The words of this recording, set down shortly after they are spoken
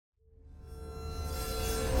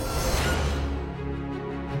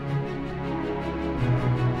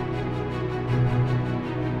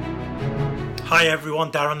Hi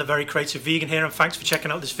everyone, Darren the Very CreatiVegan here, and thanks for checking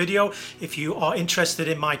out this video. If you are interested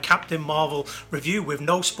in my Captain Marvel review with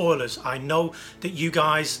no spoilers, I know that you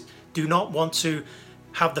guys do not want to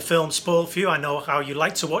have the film spoiled for you. I know how you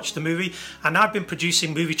like to watch the movie, and I've been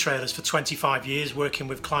producing movie trailers for 25 years working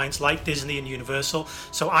with clients like Disney and Universal,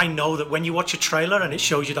 so I know that when you watch a trailer and it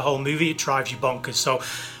shows you the whole movie, it drives you bonkers. So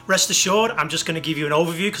rest assured, I'm just going to give you an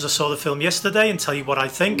overview because I saw the film yesterday and tell you what I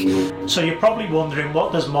think. So you're probably wondering,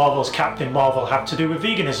 what does Marvel's Captain Marvel have to do with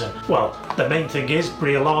veganism? Well, the main thing is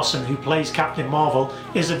Brie Larson, who plays Captain Marvel,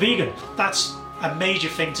 is a vegan. That's a major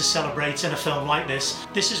thing to celebrate in a film like this.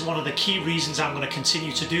 This is one of the key reasons I'm going to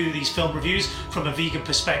continue to do these film reviews from a vegan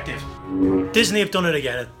perspective. Disney have done it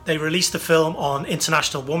again. They released the film on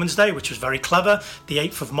International Women's Day, which was very clever, the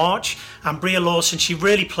 8th of March, and Brie Larson, she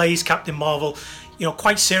really plays Captain Marvel,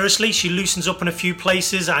 quite seriously. She loosens up in a few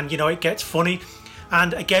places and, it gets funny.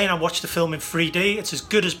 And again, I watched the film in 3D. It's as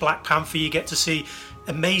good as Black Panther. You get to see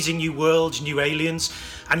amazing new worlds, new aliens,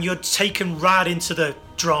 and you're taken right into the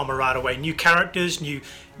drama right away. New characters, new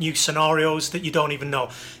scenarios that you don't even know.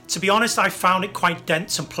 To be honest, I found it quite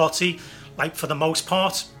dense and plotty, like for the most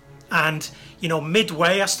part. And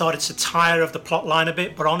midway I started to tire of the plot line a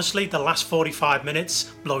bit, but honestly the last 45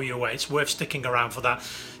 minutes blow you away. It's worth sticking around for that.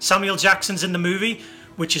 Samuel Jackson's in the movie,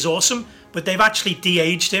 which is awesome, but they've actually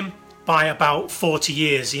de-aged him by about 40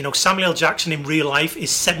 years. Samuel Jackson in real life is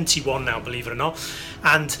 71 now, believe it or not,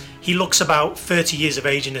 and he looks about 30 years of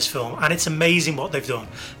age in this film, and it's amazing what they've done.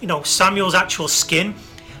 Samuel's actual skin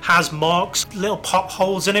has marks, little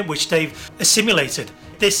potholes in it, which they've assimilated.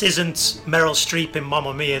 This isn't Meryl Streep in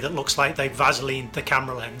Mamma Mia that looks like they Vaselined the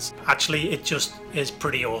camera lens. Actually, it just is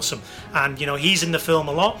pretty awesome. And he's in the film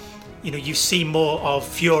a lot. You see more of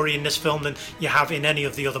Fury in this film than you have in any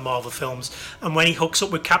of the other Marvel films. And when he hooks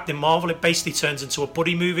up with Captain Marvel, it basically turns into a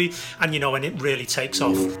buddy movie, and and it really takes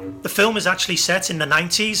off. The film is actually set in the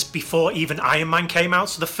 90s, before even Iron Man came out,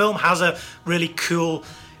 so the film has a really cool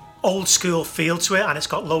old school feel to it, and it's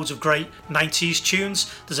got loads of great 90s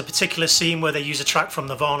tunes. There's a particular scene where they use a track from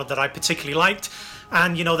Nirvana that I particularly liked,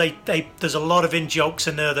 and there's a lot of in-jokes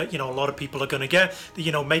in there that a lot of people are going to get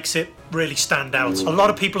that makes it really stand out. A lot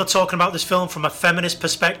of people are talking about this film from a feminist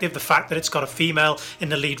perspective, the fact that it's got a female in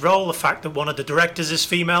the lead role, the fact that one of the directors is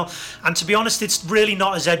female, and to be honest, it's really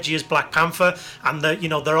not as edgy as Black Panther, and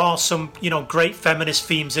there are some great feminist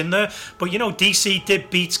themes in there, but DC did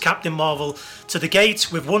beat Captain Marvel to the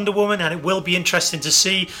gate with Wonder Woman, and it will be interesting to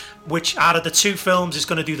see which out of the two films is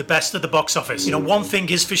going to do the best at the box office. One thing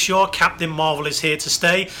is for sure, Captain Marvel is here to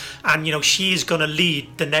stay, and she is going to lead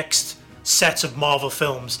the next set of Marvel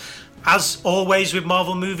films. As always with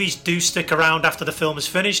Marvel movies, do stick around after the film is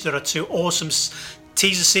finished. There are two awesome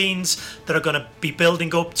teaser scenes that are going to be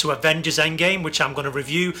building up to Avengers Endgame, which I'm going to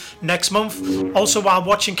review next month. Also, while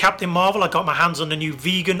watching Captain Marvel, I got my hands on the new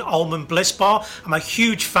vegan almond bliss bar. I'm a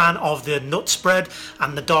huge fan of the nut spread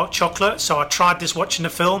and the dark chocolate, so I tried this watching the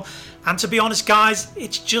film, and to be honest guys,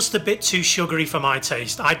 it's just a bit too sugary for my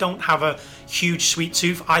taste. I don't have a huge sweet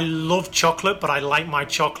tooth. I love chocolate, but I like my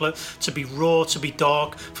chocolate to be raw, to be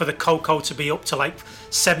dark, for the cocoa to be up to like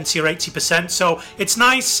 70 or 80%, so it's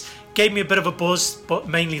nice. Gave me a bit of a buzz, but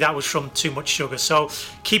mainly that was from too much sugar. So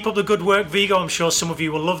keep up the good work, Vego. I'm sure some of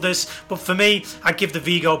you will love this, but for me, I'd give the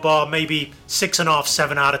Vego bar maybe 6.5,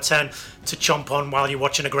 7 out of 10 to chomp on while you're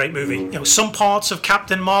watching a great movie. Some parts of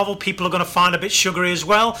Captain Marvel people are going to find a bit sugary as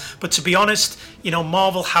well, but to be honest,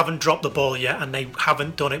 Marvel haven't dropped the ball yet, and they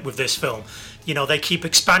haven't done it with this film. They keep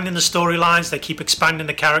expanding the storylines, they keep expanding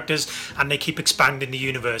the characters, and they keep expanding the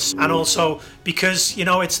universe. And also, because,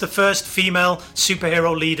 it's the first female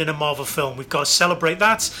superhero lead in a Marvel film, we've got to celebrate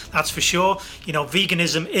that, that's for sure.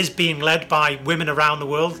 Veganism is being led by women around the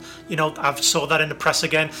world. I've saw that in the press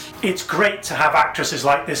again. It's great to have actresses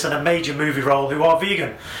like this in a major movie role who are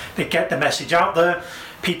vegan. They get the message out there,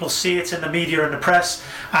 people see it in the media and the press,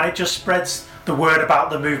 and it just spreads the word about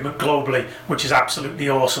the movement globally, which is absolutely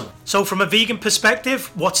awesome. So from a vegan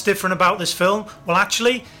perspective, what's different about this film? Well,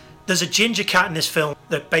 actually, there's a ginger cat in this film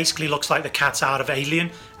that basically looks like the cat out of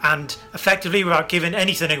Alien, and effectively, without giving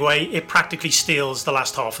anything away, it practically steals the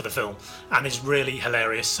last half of the film and is really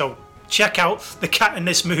hilarious. So check out the cat in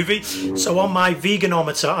this movie. So on my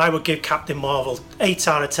veganometer, I would give Captain Marvel 8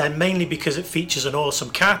 out of 10, mainly because it features an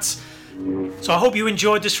awesome cat. So I hope you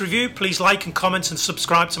enjoyed this review. Please like and comment and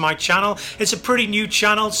subscribe to my channel. It's a pretty new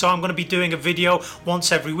channel, so I'm going to be doing a video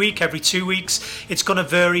once every week, every 2 weeks. It's going to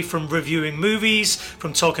vary from reviewing movies,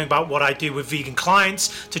 from talking about what I do with vegan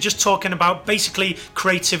clients, to just talking about basically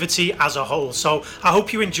creativity as a whole. So I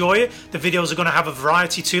hope you enjoy it. The videos are going to have a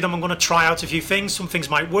variety to them. I'm going to try out a few things. Some things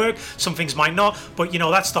might work, some things might not, but you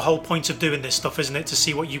know, that's the whole point of doing this stuff, isn't it? To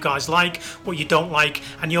see what you guys like, what you don't like,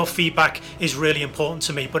 and your feedback is really important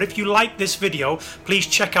to me. But if you like this video, please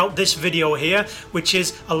check out this video here, which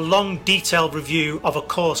is a long detailed review of a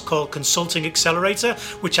course called Consulting Accelerator,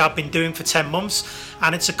 which I've been doing for 10 months,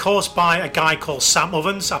 and it's a course by a guy called Sam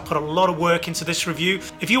Ovens. I put a lot of work into this review.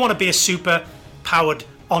 If you want to be a super powered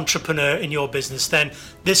entrepreneur in your business, then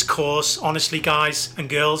this course, honestly guys and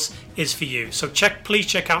girls, is for you. So please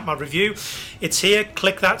check out my review. It's here,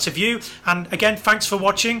 click that to view. And again, thanks for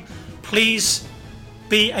watching. Please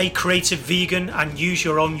be a creative vegan and use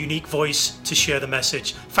your own unique voice to share the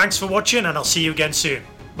message. Thanks for watching, and I'll see you again soon.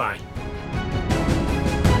 Bye.